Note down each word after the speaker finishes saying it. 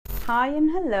Hi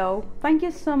and hello. Thank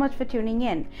you so much for tuning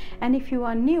in. And if you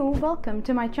are new, welcome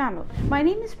to my channel. My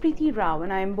name is Preeti Rao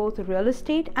and I am both a real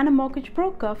estate and a mortgage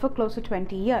broker for close to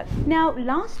 20 years. Now,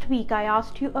 last week I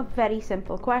asked you a very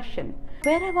simple question.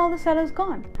 Where have all the sellers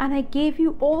gone? And I gave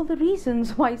you all the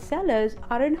reasons why sellers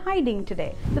are in hiding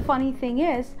today. The funny thing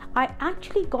is, I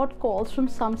actually got calls from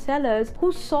some sellers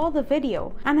who saw the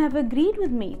video and have agreed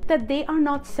with me that they are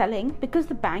not selling because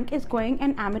the bank is going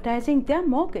and amortizing their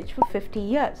mortgage for 50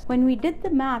 years. When we did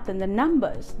the math and the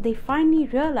numbers, they finally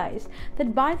realized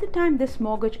that by the time this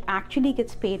mortgage actually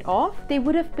gets paid off, they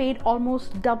would have paid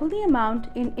almost double the amount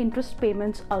in interest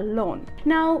payments alone.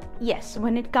 Now, yes,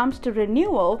 when it comes to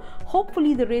renewal,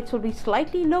 hopefully the rates will be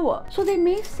slightly lower, so they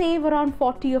may save around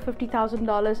 $40,000 or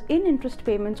 $50,000 in interest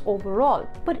payments overall.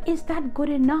 But is that good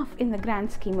enough in the grand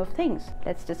scheme of things?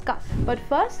 Let's discuss. But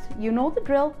first, you know the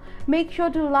drill. Make sure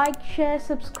to like, share,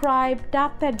 subscribe,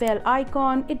 tap that bell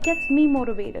icon. It gets me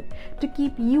motivated to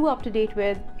keep you up to date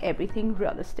with everything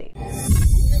real estate.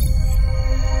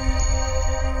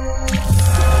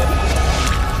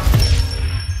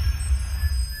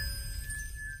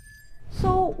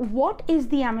 So what is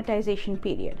the amortization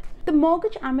period? The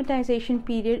mortgage amortization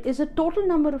period is a total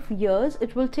number of years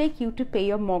it will take you to pay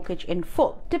your mortgage in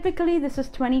full. Typically, this is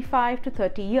 25 to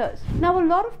 30 years. Now, a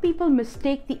lot of people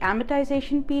mistake the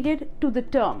amortization period to the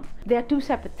term. They are two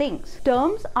separate things.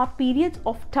 Terms are periods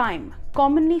of time,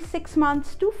 commonly 6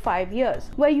 months to 5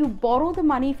 years, where you borrow the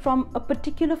money from a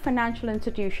particular financial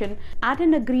institution at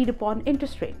an agreed upon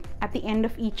interest rate. At the end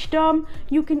of each term,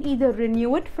 you can either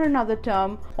renew it for another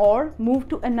term or move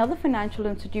to another financial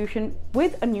institution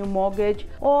with a new mortgage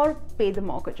or pay the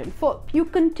mortgage in full. You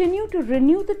continue to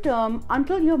renew the term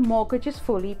until your mortgage is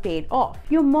fully paid off.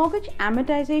 Your mortgage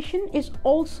amortization is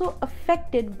also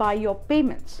affected by your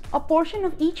payments. A portion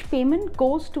of each payment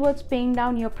goes towards paying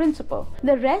down your principal.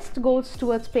 The rest goes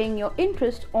towards paying your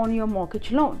interest on your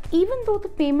mortgage loan. Even though the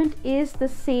payment is the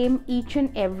same each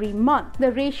and every month,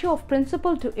 the ratio of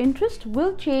principal to interest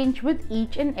will change with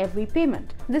each and every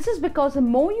payment. This is because the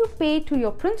more you pay to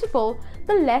your principal,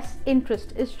 the less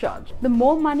interest is charged. The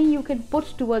more money you can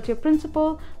put towards your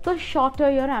principal, the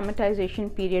shorter your amortization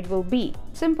period will be.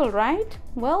 Simple, right?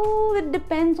 Well, it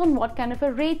depends on what kind of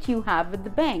a rate you have with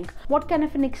the bank, what kind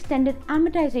of an extended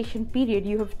amortization period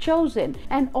you have chosen,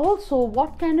 and also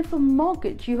what kind of a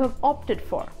mortgage you have opted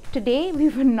for. Today, we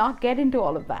will not get into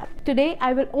all of that. Today,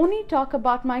 I will only talk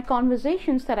about my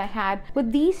conversations that I had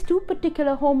with these two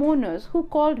particular homeowners who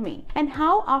called me, and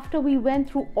how after we went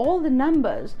through all the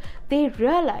numbers, they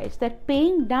realized that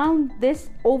paying down this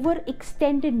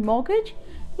overextended mortgage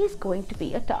is going to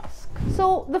be a task.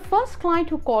 So the first client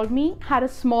who called me had a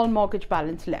small mortgage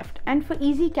balance left, and for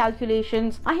easy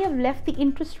calculations, I have left the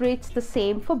interest rates the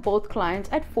same for both clients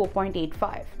at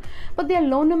 4.85, but their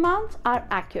loan amounts are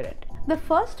accurate. The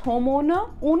first homeowner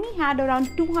only had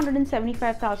around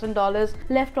 $275,000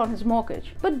 left on his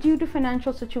mortgage, but due to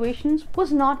financial situations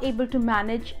was not able to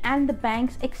manage, and the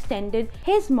banks extended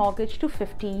his mortgage to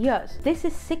 50 years. This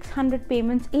is 600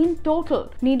 payments in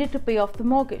total needed to pay off the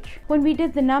mortgage. When we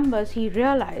did the numbers, he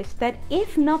realized that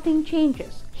if nothing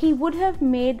changes, he would have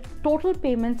made total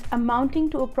payments amounting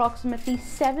to approximately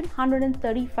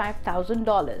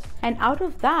 $735,000, and out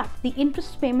of that, the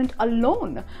interest payment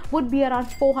alone would be around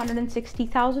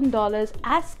 $460,000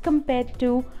 as compared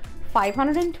to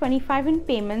 $525 in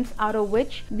payments, out of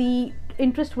which the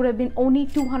interest would have been only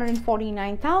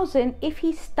 $249,000 if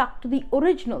he stuck to the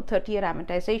original 30-year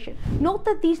amortization. Note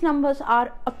that these numbers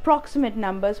are approximate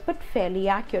numbers but fairly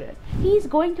accurate. He is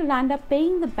going to land up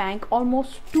paying the bank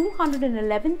almost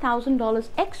 $211,000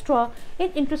 extra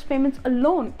in interest payments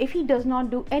alone if he does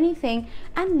not do anything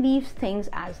and leaves things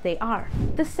as they are.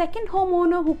 The second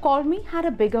homeowner who called me had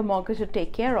a bigger mortgage to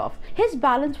take care of. His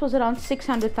balance was around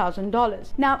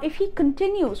 $600,000. Now, if he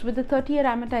continues with the 30-year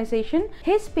amortization,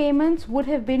 his payments would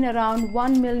have been around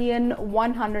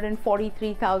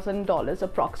 $1,143,000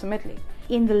 approximately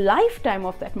in the lifetime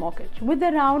of that mortgage, with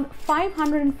around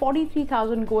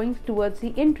 $543,000 going towards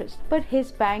the interest, but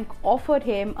his bank offered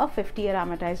him a 50-year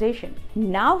amortization.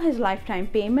 Now his lifetime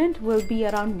payment will be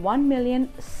around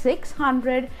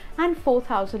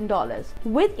 $1,604,000,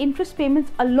 with interest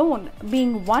payments alone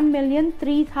being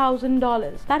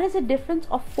 $1,003,000. That is a difference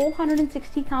of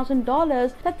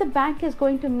 $460,000 that the bank is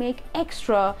going to make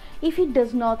extra if he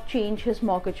does not change his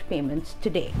mortgage payments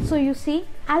today. So you see,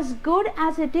 as good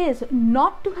as it is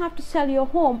not to have to sell your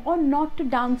home or not to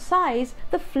downsize,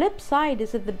 the flip side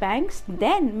is that the banks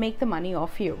then make the money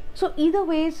off you. So either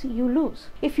ways you lose.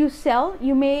 If you sell,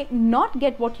 you may not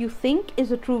get what you think is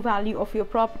the true value of your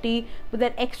property, but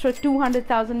that extra extra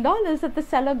 $200,000 that the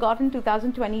seller got in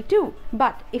 2022.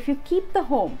 But if you keep the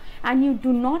home and you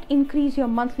do not increase your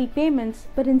monthly payments,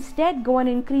 but instead go and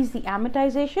increase the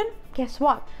amortization, guess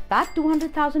what? That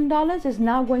 $200,000 is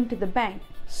now going to the bank,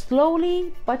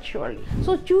 slowly but surely.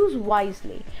 So choose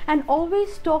wisely and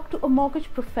always talk to a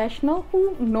mortgage professional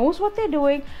who knows what they're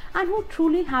doing and who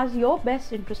truly has your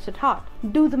best interest at heart.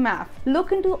 Do the math.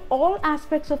 Look into all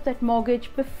aspects of that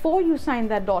mortgage before you sign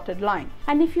that dotted line.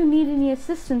 And if you need any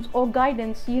assistance or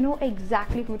guidance, you know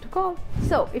exactly who to call.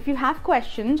 So if you have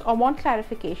questions or want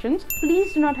clarifications,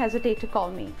 please do not hesitate to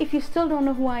call me. If you still don't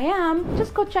know who I am,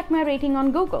 just go check my rating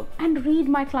on Google and read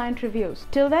my client reviews.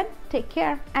 Till then, take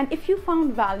care. And if you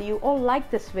found value or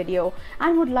like this video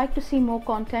and would like to see more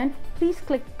content, please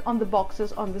click on the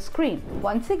boxes on the screen.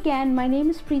 Once again, my name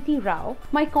is Preeti Rao.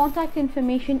 My contact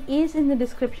information is in the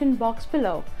description box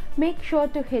below. Make sure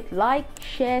to hit like,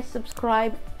 share,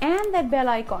 subscribe and that bell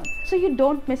icon so you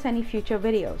don't miss any future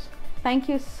videos. Thank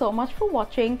you so much for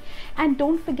watching, and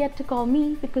don't forget to call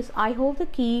me because I hold the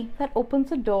key that opens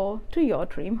the door to your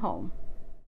dream home.